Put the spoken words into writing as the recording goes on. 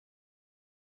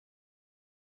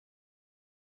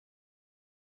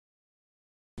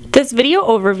This video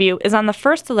overview is on the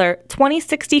First Alert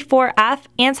 2064F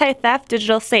Anti-Theft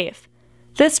Digital Safe.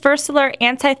 This First Alert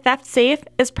anti-theft safe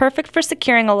is perfect for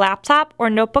securing a laptop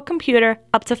or notebook computer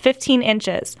up to 15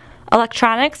 inches,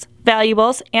 electronics,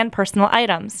 valuables, and personal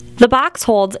items. The box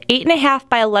holds 8.5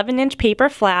 by 11 inch paper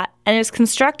flat and is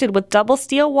constructed with double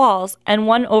steel walls and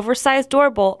one oversized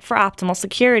door bolt for optimal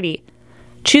security.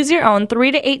 Choose your own 3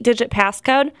 to 8 digit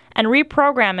passcode and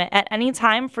reprogram it at any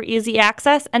time for easy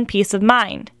access and peace of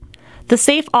mind. The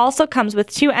safe also comes with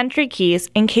 2 entry keys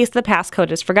in case the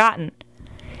passcode is forgotten.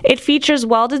 It features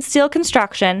welded steel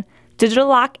construction, digital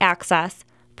lock access,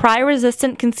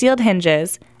 pry-resistant concealed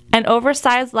hinges, an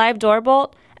oversized live door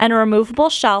bolt, and a removable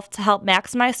shelf to help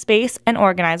maximize space and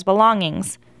organize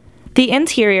belongings. The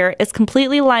interior is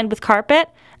completely lined with carpet,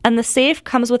 and the safe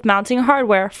comes with mounting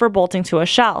hardware for bolting to a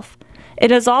shelf.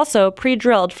 It is also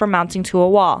pre-drilled for mounting to a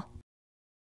wall.